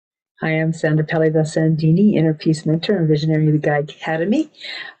Hi, I'm Sandra the Sandini, Inner Peace Mentor and Visionary of the Guide Academy.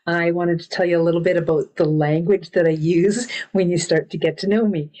 I wanted to tell you a little bit about the language that I use when you start to get to know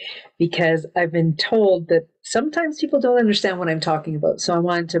me, because I've been told that sometimes people don't understand what I'm talking about. So I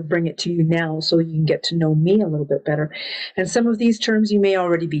wanted to bring it to you now so you can get to know me a little bit better. And some of these terms you may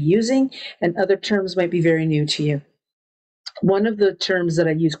already be using, and other terms might be very new to you. One of the terms that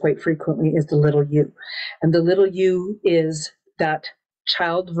I use quite frequently is the little you. And the little you is that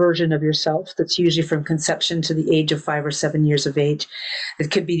child version of yourself that's usually from conception to the age of 5 or 7 years of age. It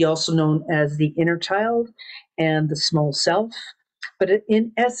could be also known as the inner child and the small self. But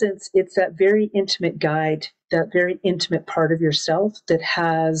in essence, it's that very intimate guide, that very intimate part of yourself that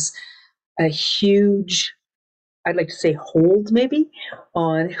has a huge, I'd like to say, hold maybe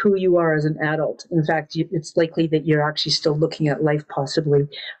on who you are as an adult. In fact, it's likely that you're actually still looking at life possibly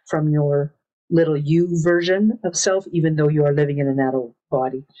from your little you version of self, even though you are living in an adult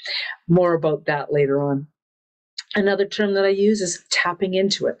body. More about that later on. Another term that I use is tapping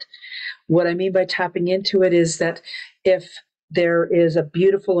into it. What I mean by tapping into it is that if there is a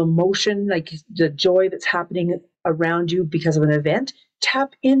beautiful emotion, like the joy that's happening around you because of an event,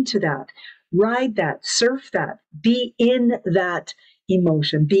 tap into that, ride that, surf that, be in that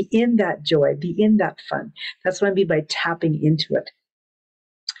emotion, be in that joy, be in that fun. That's what I mean by tapping into it.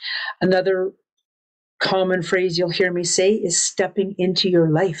 Another common phrase you'll hear me say is stepping into your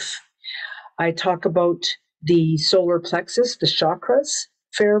life. I talk about the solar plexus, the chakras,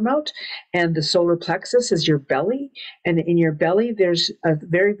 fair amount, and the solar plexus is your belly. And in your belly, there's a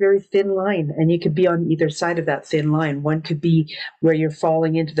very, very thin line, and you could be on either side of that thin line. One could be where you're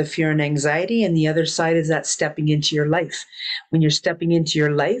falling into the fear and anxiety, and the other side is that stepping into your life. When you're stepping into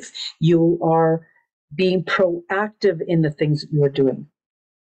your life, you are being proactive in the things that you are doing.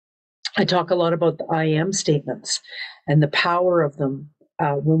 I talk a lot about the I am statements and the power of them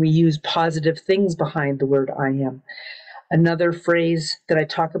when we use positive things behind the word I am. Another phrase that I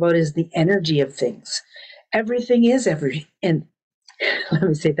talk about is the energy of things. Everything is and let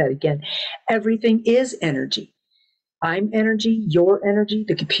me say that again. Everything is energy. I'm energy, your energy,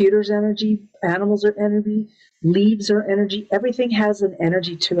 the computer's energy, animals are energy, leaves are energy. Everything has an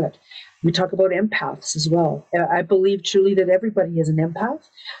energy to it. We talk about empaths as well. I believe truly that everybody is an empath.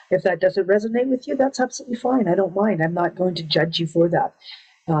 If that doesn't resonate with you, that's absolutely fine. I don't mind. I'm not going to judge you for that.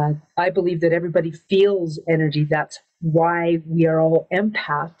 I believe that everybody feels energy. That's why we are all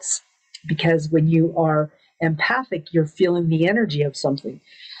empaths, because when you are empathic, you're feeling the energy of something.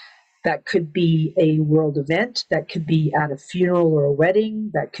 That could be a world event, that could be at a funeral or a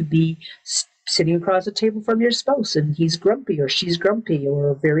wedding, that could be sitting across the table from your spouse and he's grumpy or she's grumpy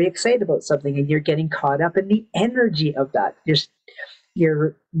or very excited about something, and you're getting caught up in the energy of that.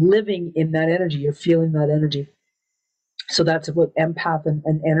 You're living in that energy, you're feeling that energy. So that's what empath and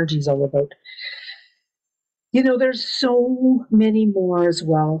energy is all about. You know, there's so many more as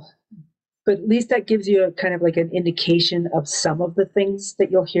well, but at least that gives you a kind of like an indication of some of the things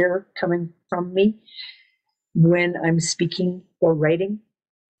that you'll hear coming from me when I'm speaking or writing.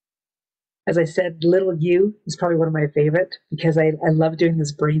 As I said, little you is probably one of my favorite because I love doing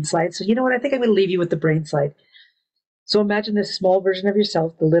this brain slide. So you know what? I think I'm going to leave you with the brain slide. So imagine this small version of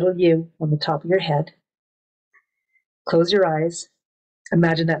yourself, the little you on the top of your head. Close your eyes.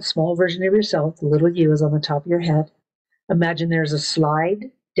 Imagine that small version of yourself, the little you is on the top of your head. Imagine there's a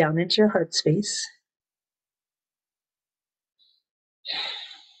slide down into your heart space.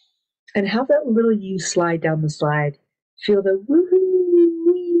 And have that little you slide down the slide. Feel the woohoo.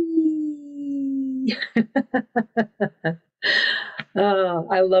 Oh,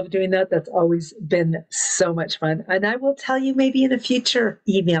 I love doing that. That's always been so much fun. And I will tell you maybe in a future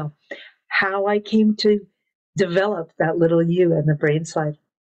email how I came to develop that little you and the brain slide.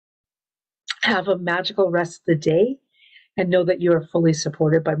 Have a magical rest of the day and know that you are fully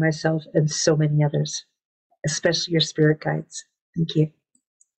supported by myself and so many others, especially your spirit guides. Thank you.